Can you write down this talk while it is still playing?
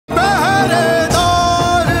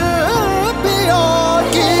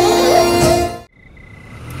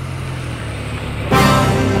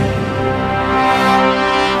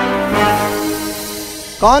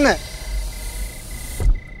कौन है?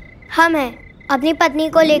 हम हैं, अपनी पत्नी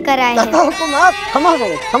को लेकर आए हैं। दाता हुकुम आप क्षमा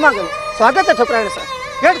करो, क्षमा करो। स्वागत है ठकुराइन साहब,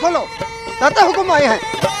 गेट खोलो। दाता हुकुम आए हैं।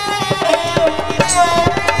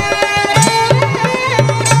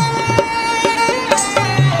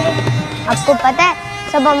 आपको पता है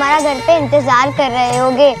सब हमारा घर पे इंतजार कर रहे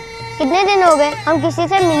होंगे। कितने दिन हो गए हम किसी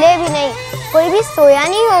से मिले भी नहीं, कोई भी सोया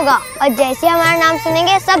नहीं होगा और जैसे हमारा नाम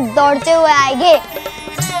सुनेंगे सब दौड़ते हुए आएंगे।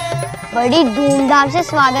 बड़ी धूमधाम से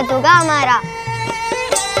स्वागत होगा हमारा।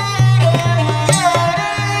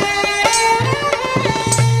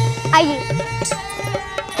 आइए,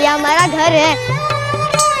 ये हमारा घर है।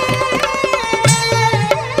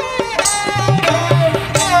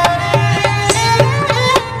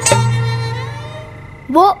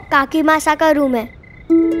 वो काकी मासा का रूम है।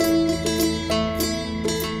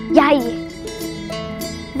 आइए,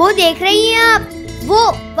 वो देख रही हैं आप, वो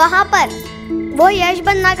वहाँ पर, वो यश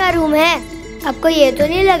बन्ना का रूम है। आपको ये तो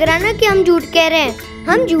नहीं लग रहा ना कि हम झूठ कह रहे हैं?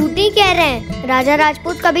 हम झूठ नहीं कह रहे हैं। राजा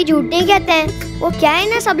राजपूत कभी झूठ नहीं कहते हैं। वो क्या है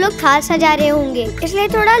ना, सब लोग थाल सजा रहे होंगे इसलिए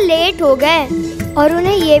थोड़ा लेट हो गए। और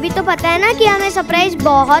उन्हें ये भी तो पता है ना कि हमें सरप्राइज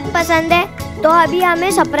बहुत पसंद है, तो अभी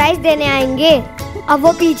हमें सरप्राइज देने आएंगे। अब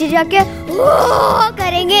वो पीछे जाके ओ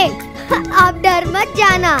करेंगे। आप डर मत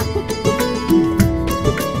जाना।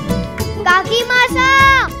 काकी मासा,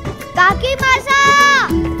 काकी मासा,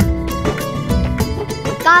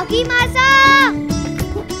 काकी मासा।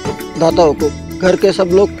 दाता हुकुम, घर के सब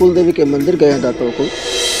लोग कुलदेवी के मंदिर गए हैं। दाता हुकुम।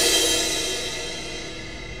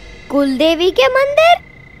 कुलदेवी के मंदिर?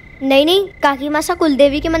 नहीं नहीं, काकी मासा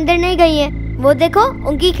कुलदेवी के मंदिर नहीं गई है। वो देखो,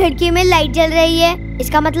 उनकी खिड़की में लाइट जल रही है,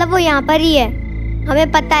 इसका मतलब वो यहाँ पर ही है।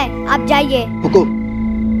 हमें पता है, आप जाइए। हुकुम।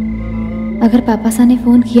 अगर पापा सा ने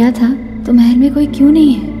फोन किया था तो महल में कोई क्यों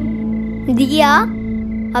नहीं है? दिया,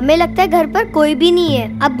 हमें लगता है घर पर कोई भी नहीं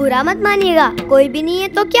है। अब बुरा मत मानिएगा, कोई भी नहीं है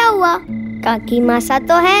तो क्या हुआ? काकी मासा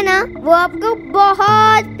तो है ना, वो आपको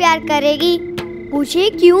बहुत प्यार करेगी। पूछिए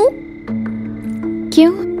क्यों?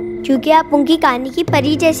 क्यों? क्योंकि आप उनकी कहानी की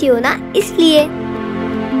परी जैसी हो ना, इसलिए।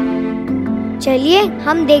 चलिए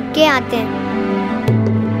हम देख के आते हैं।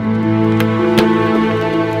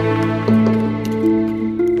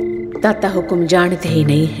 दाता हुकुम जानते ही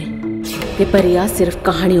नहीं है कि परियां सिर्फ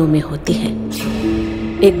कहानियों में होती है,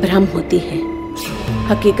 एक भ्रम होती है।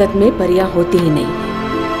 हकीकत में परियां होती ही नहीं है,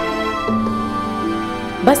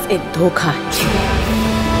 बस एक धोखा है।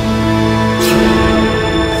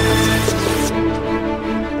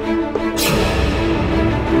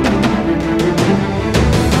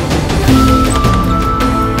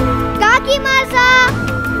 काकी मासा,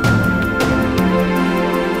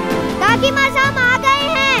 काकी मासा, हम आ गए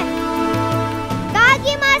हैं।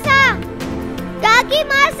 काकी मासा, काकी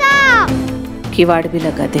मासा। किवाड़ भी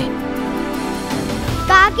लगा दे।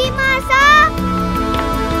 काकी मासा,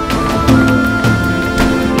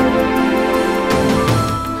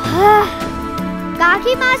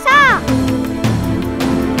 काकी मासा,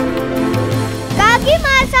 काकी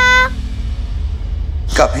मासा।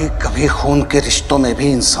 कभी कभी खून के रिश्तों में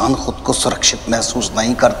भी इंसान खुद को सुरक्षित महसूस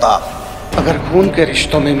नहीं करता। अगर खून के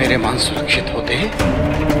रिश्तों में मेरे मान सुरक्षित होते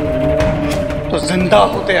तो जिंदा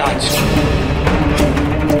होते आज।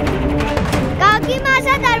 काकी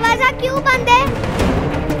मासा, दरवाजा क्यों बंद है?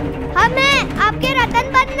 हमें आपके रतन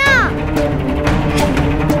बनना।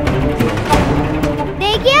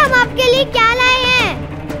 देखिए हम आपके लिए क्या लाए हैं।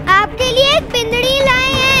 आपके लिए एक पिंजड़ी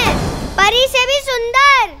लाए हैं, परी से भी सुंदर।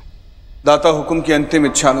 दाता हुकुम की अंतिम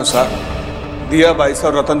इच्छा अनुसार दिया बाईसा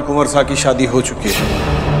और रतन कुंवर सा की शादी हो चुकी है।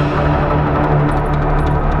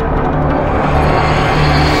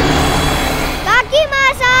 काकी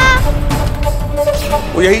मासा,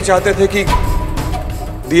 वो यही चाहते थे कि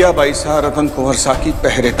दिया बाईसा रतन कुंवर सा की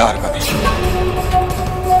पहरेदार बने।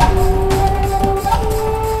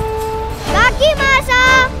 काकी मासा।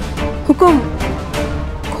 हुकुम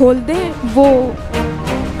खोल दे वो।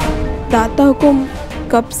 दाता हुकुम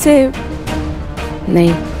कब से?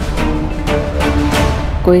 नहीं,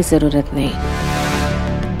 कोई जरूरत नहीं।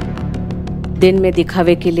 दिन में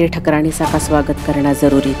दिखावे के लिए ठकरानी सा का स्वागत करना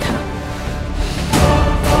जरूरी था।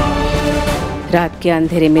 रात के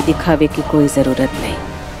अंधेरे में दिखावे की कोई जरूरत नहीं।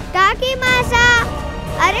 काकी मासा,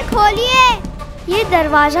 अरे खोलिए। ये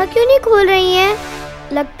दरवाजा क्यों नहीं खोल रही हैं?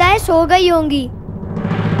 लगता है सो गई होंगी।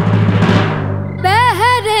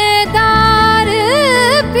 पहरेदार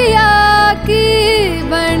पिया की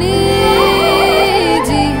बनी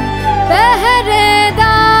जी,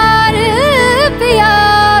 पहरेदार पिया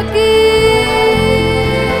की।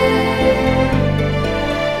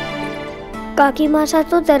 काकी मासा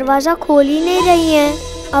तो दरवाजा खोल ही नहीं रही हैं।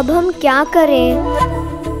 अब हम क्या करें?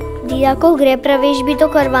 दिया को गृह प्रवेश भी तो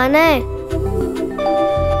करवाना है।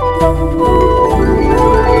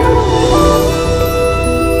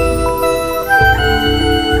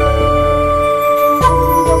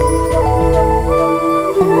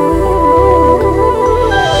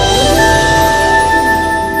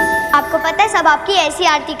 आपकी ऐसी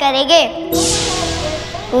आरती करेंगे।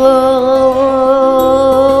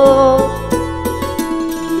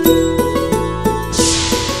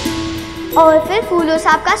 और फिर फूलों से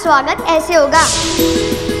आपका स्वागत ऐसे होगा।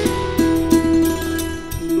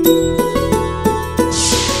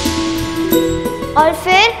 और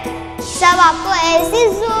फिर सब आपको ऐसे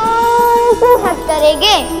जोर से हक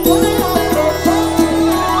करेंगे।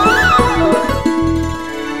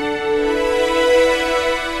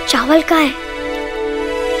 चावल का है,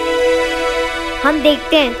 हम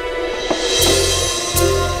देखते हैं।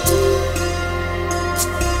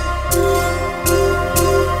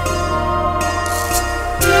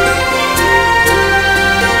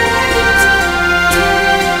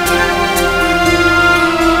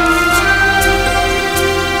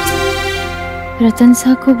 रतन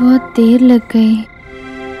सा को बहुत देर लग गई,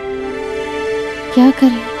 क्या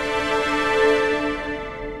करें?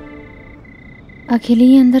 अकेले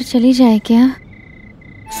ही अंदर चली जाए क्या?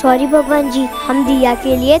 सॉरी भगवान जी, हम दिया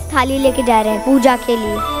के लिए थाली लेके जा रहे हैं पूजा के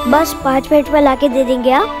लिए। बस 5 मिनट में लाके दे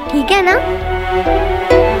देंगे आप, ठीक है ना?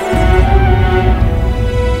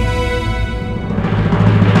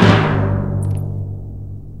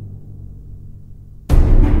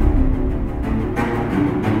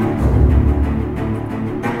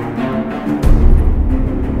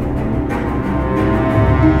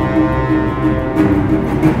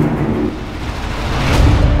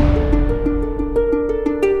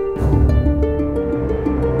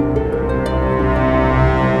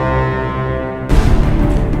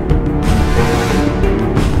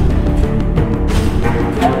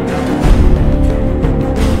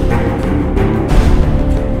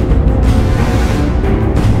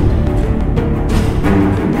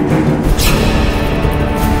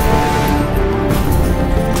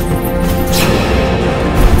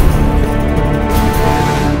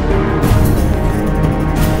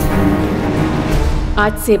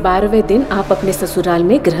 आज से 12वें दिन आप अपने ससुराल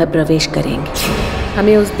में गृह प्रवेश करेंगे।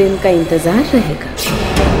 हमें उस दिन का इंतजार रहेगा।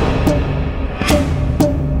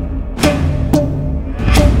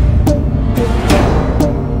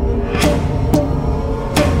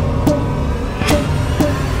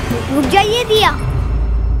 रुक जाइए दिया।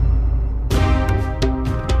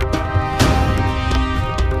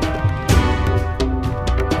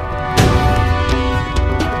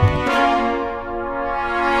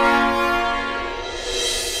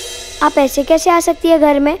 आप ऐसे कैसे आ सकती है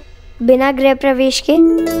घर में बिना गृह प्रवेश के?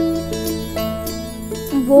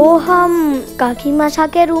 वो हम काकी मासा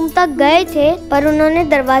के रूम तक गए थे, पर उन्होंने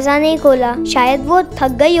दरवाजा नहीं खोला। शायद वो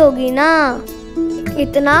थक गई होगी ना।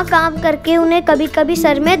 इतना काम करके उन्हें कभी कभी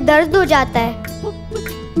सर में दर्द हो जाता है।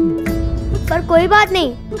 पर कोई बात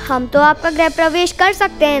नहीं, हम तो आपका गृह प्रवेश कर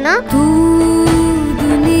सकते हैं ना? तू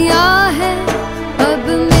दुनिया है अब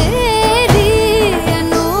मेरी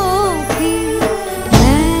अनोखी,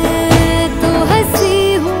 मैं तो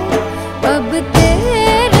हंसी हूँ अब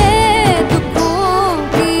तेरे दुखों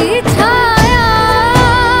की छाया,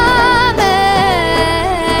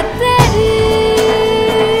 मैं तेरी,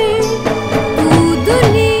 तू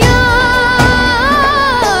दुनिया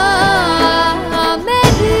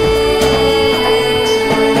मेरी।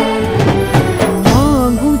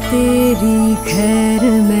 मांगू तेरी खैर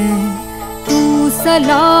मैं, तू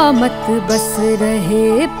सलामत बस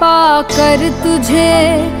रहे, पाकर तुझे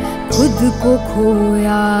खुद को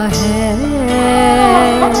खोया है।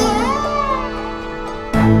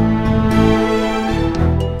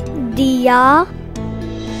 दिया,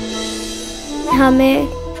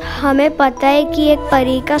 हमें पता है कि एक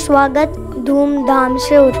परी का स्वागत धूमधाम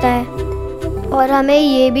से होता है, और हमें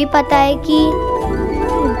ये भी पता है कि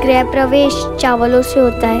गृह प्रवेश चावलों से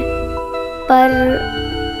होता है,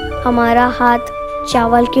 पर हमारा हाथ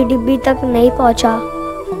चावल की डिब्बी तक नहीं पहुंचा,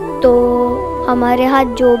 तो हमारे हाथ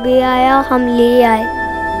जो भी आया हम ले आए।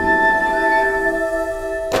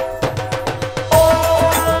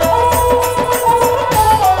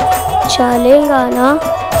 चलेगा ना?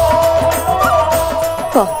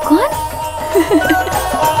 पॉपकॉर्न?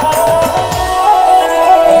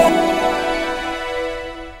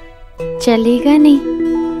 चलेगा नहीं,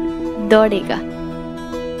 दौड़ेगा।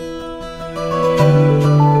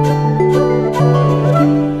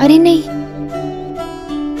 अरे नहीं,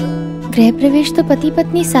 गृह प्रवेश तो पति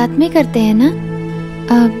पत्नी साथ में करते हैं ना।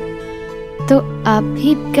 अब तो आप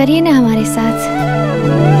भी करिए ना हमारे साथ।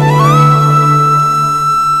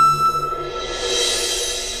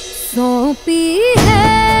 सौंपी है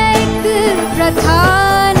एक प्रथा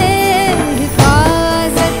ने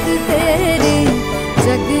हिफाजत तेरी,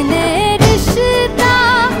 जग ने रिश्ता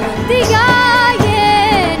दिया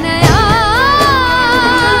ये नया,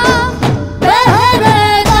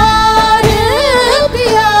 पहरेदार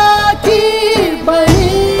पिया की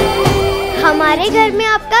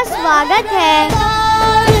स्वागत है।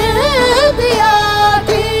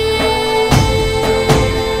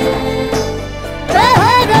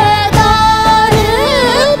 पहरेदार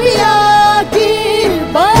पिया की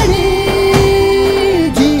बड़ी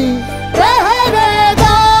जी,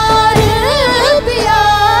 पहरेदार पिया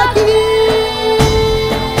की।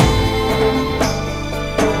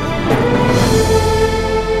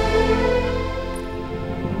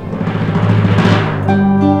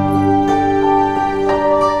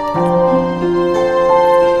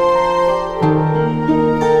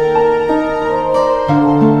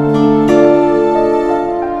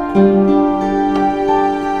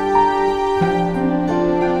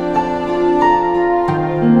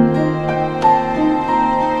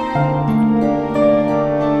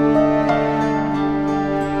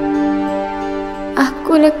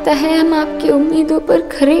 आपको लगता है हम आपकी उम्मीदों पर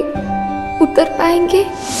खरे उतर पाएंगे?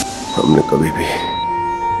 हमने कभी भी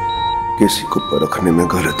किसी को परखने में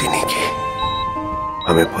गलती नहीं की।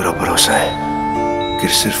 हमें पूरा भरोसा है कि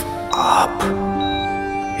सिर्फ आप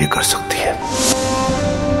ये कर सकती हैं।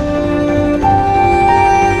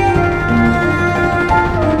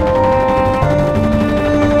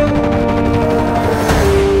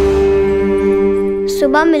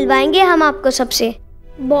 सुबह मिलवाएंगे हम आपको सबसे।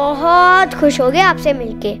 बहुत खुश हो गए आपसे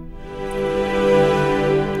मिलके।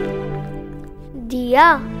 दिया,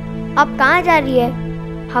 अब कहाँ जा रही है?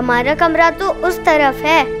 हमारा कमरा तो उस तरफ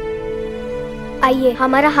है। आइए,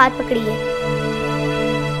 हमारा हाथ पकड़िए।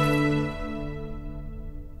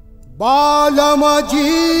 बालमा जी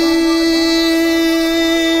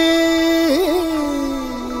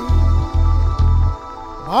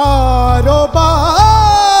मारो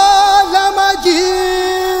बालमा जी,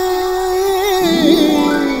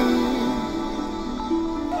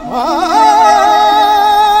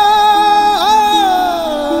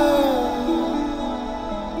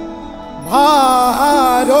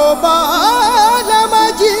 मारो बालमा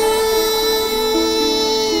जी।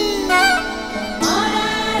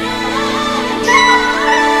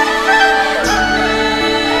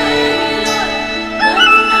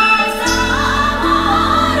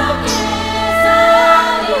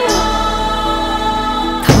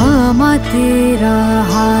 थामा तेरा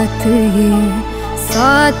हाथ ये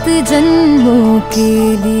 7 जन्मों के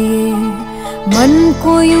लिए, मन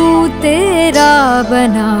को यूं तेरा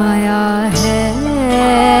बनाया है,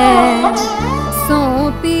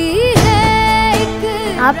 सौंपी है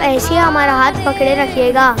एक। आप ऐसे ही हमारा हाथ पकड़े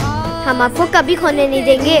रखिएगा, हम आपको कभी खोने नहीं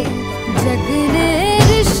देंगे। जग ने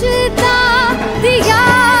रिश्ता दिया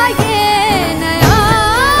ये नया,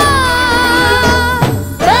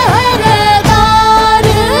 पहरेदार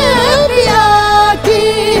पिया की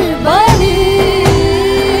बड़ी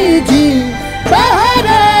जी,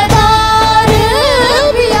 पहरेदार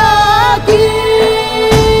पिया की।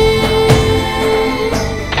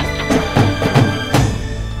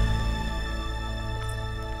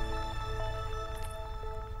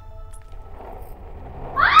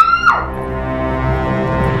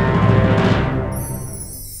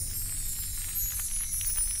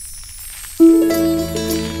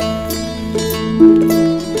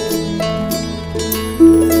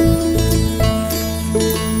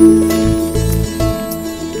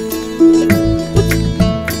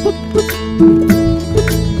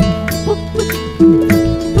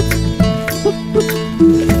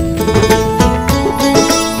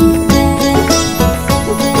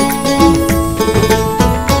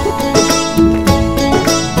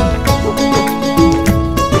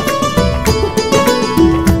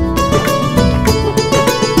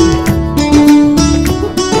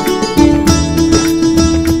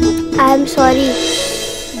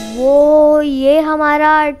 ये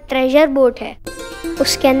हमारा ट्रेजर बोट है,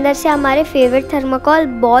 उसके अंदर से हमारे फेवरेट थर्माकोल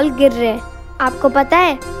बॉल गिर रहे हैं। आपको पता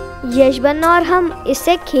है, यशबन्ना और हम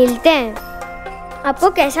इससे खेलते हैं। आपको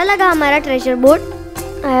कैसा लगा हमारा treasure boat?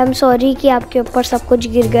 I am sorry कि आपके ऊपर सब कुछ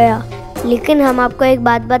गिर गया, लेकिन हम आपको एक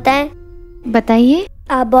बात बताएं। बताइए।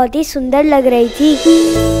 आप बहुत ही सुंदर लग रही थी।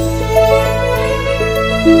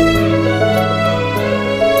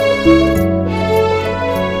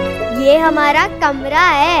 ये हमारा कमरा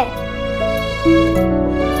है।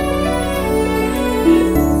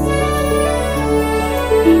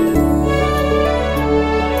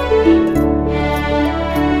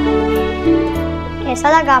 कैसा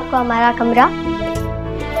लगा आपको हमारा कमरा?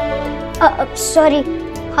 सॉरी,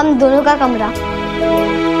 हम दोनों का कमरा।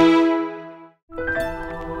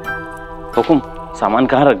 हुकुम, सामान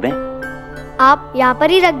कहाँ रख दें? आप यहाँ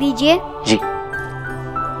पर ही रख दीजिए। जी।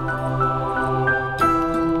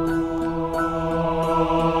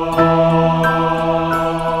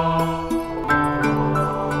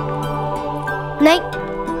 नहीं,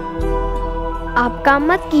 आप आप काम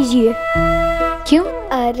मत कीजिए। क्यों?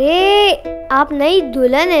 अरे आप नई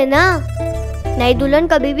दुल्हन है ना, नई दुल्हन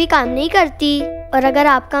कभी भी काम नहीं करती, और अगर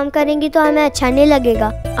आप काम करेंगी तो हमें अच्छा नहीं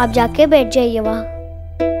लगेगा। आप जाके बैठ जाइए वहाँ।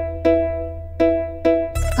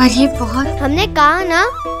 पर ये बहुत, हमने कहा ना,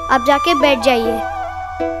 आप जाके बैठ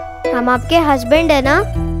जाइए। हम आपके हस्बैंड है ना,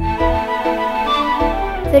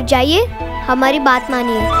 फिर जाइए, हमारी बात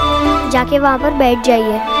मानिए, जाके वहाँ पर बैठ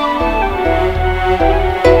जाइए।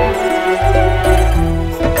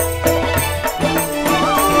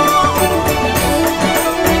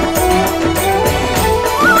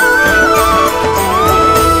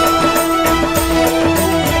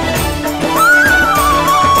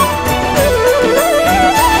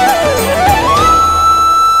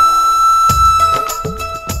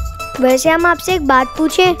 वैसे हम आपसे एक बात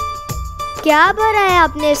पूछें, क्या भरा है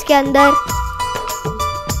आपने इसके अंदर?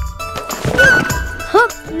 हाँ,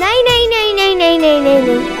 नहीं नहीं नहीं नहीं नहीं नहीं नहीं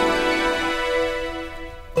नहीं,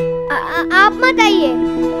 आप मत आइए,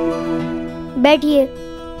 बैठिए।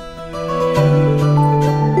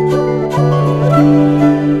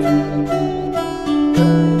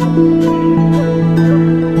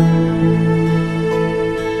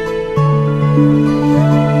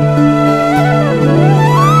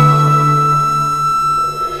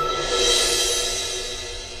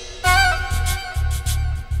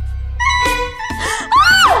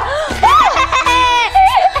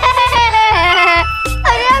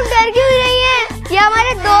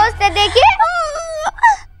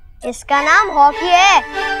 इसका नाम हॉकी है,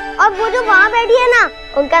 और वो जो वहाँ बैठी है ना,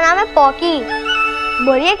 उनका नाम है पॉकी।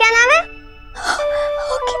 बोलिए क्या नाम है?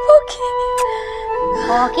 हॉकी पॉकी।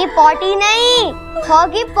 हॉकी पॉटी नहीं,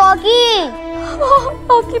 हॉकी पॉकी।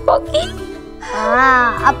 हॉकी पॉकी।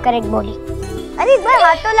 हाँ, अब करेक्ट बोली। अरे एक बार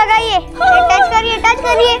हाथ तो लगाइए, टच करिए, टच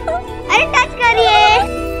करिए, अरे टच करिए।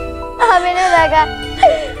 हमें नहीं लगा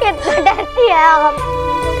कितना डरती है आप।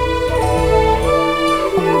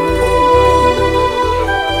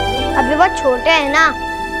 अभी बहुत छोटे हैं ना,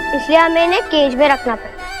 इसलिए हमें इन्हें केज में रखना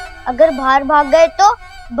पड़ेगा। अगर बाहर भाग गए तो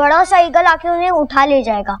बड़ा सा ईगल आके उन्हें उठा ले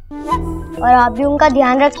जाएगा। और आप भी उनका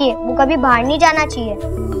ध्यान रखिए, वो कभी बाहर नहीं जाना चाहिए।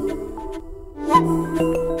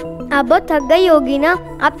 आप बहुत थक गई होगी ना,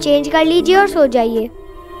 आप चेंज कर लीजिए और सो जाइए।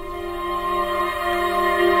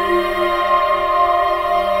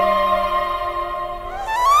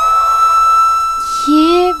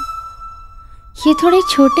 ये थोड़े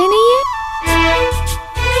छोटे नहीं है?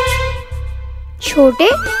 छोटे?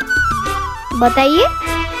 बताइए।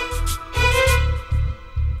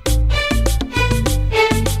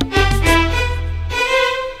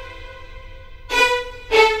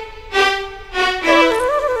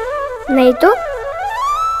 नहीं तो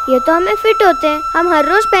ये तो हमें फिट होते हैं, हम हर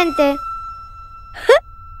रोज पहनते हैं।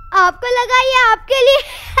 आपको लगा ये आपके लिए?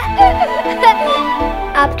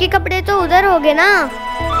 आपके कपड़े तो उधर हो गए ना,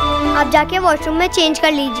 आप जाके वॉशरूम में चेंज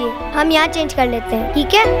कर लीजिए, हम यहाँ चेंज कर लेते हैं,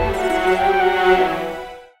 ठीक है?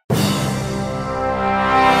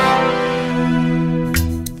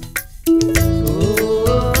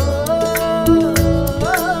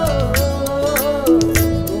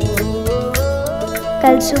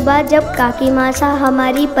 कल सुबह जब काकी मासा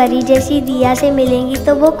हमारी परी जैसी दिया से मिलेंगी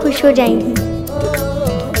तो वो खुश हो जाएंगी।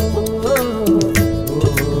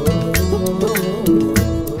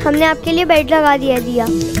 हमने आपके लिए बेड लगा दिया दिया।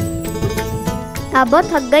 आप बहुत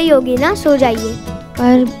थक गई होगी ना, सो जाइए।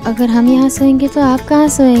 पर अगर हम यहाँ सोएंगे तो आप कहाँ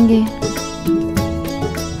सोएंगे?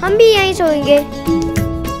 हम भी यहीं सोएंगे।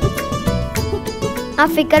 आप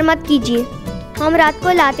फिक्र मत कीजिए, हम रात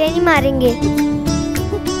को लाते नहीं मारेंगे।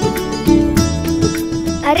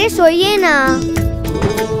 अरे सोइए ना।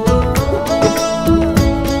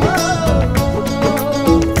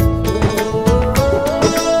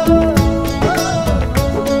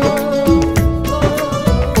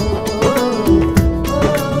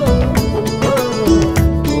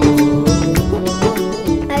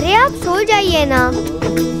 अरे आप सो जाइए ना।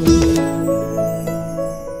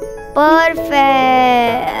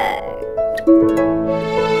 परफेक्ट।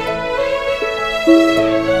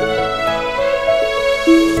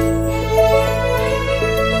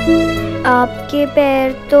 आपके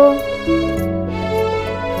पैर तो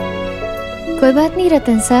कोई बात नहीं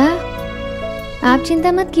रतन साहब, आप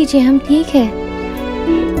चिंता मत कीजिए, हम ठीक है।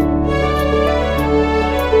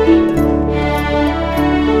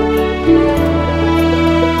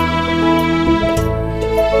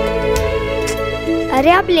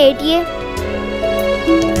 अरे आप लेटिए।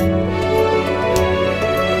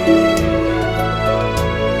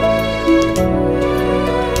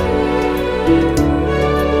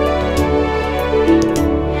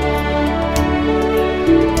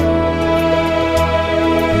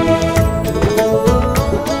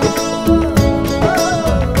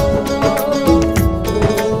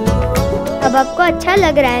 अब आपको अच्छा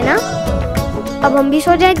लग रहा है ना? अब हम भी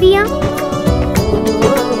सो जाए दिया।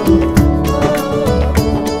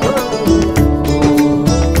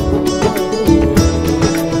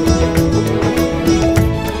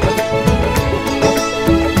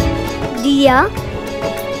 दिया,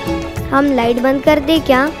 हम लाइट बंद कर दे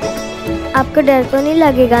क्या? आपको डर तो नहीं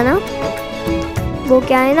लगेगा ना? वो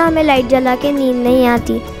क्या है ना, हमें लाइट जला के नींद नहीं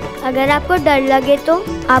आती। अगर आपको डर लगे तो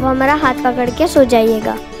आप हमारा हाथ पकड़ के सो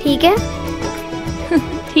जाइएगा, ठीक है?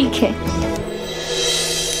 ठीक है।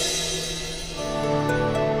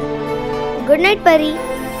 गुड नाइट परी।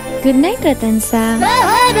 गुड नाइट रतन साहब।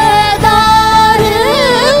 पहरेदार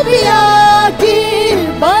पिया की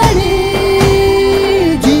बड़ी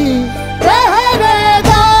जी,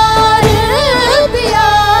 पहरेदार पिया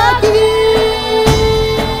की।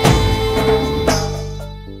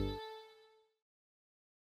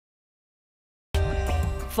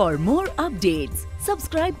 For more updates,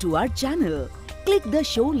 subscribe to our channel, click the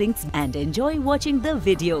show links and enjoy watching the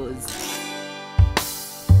videos.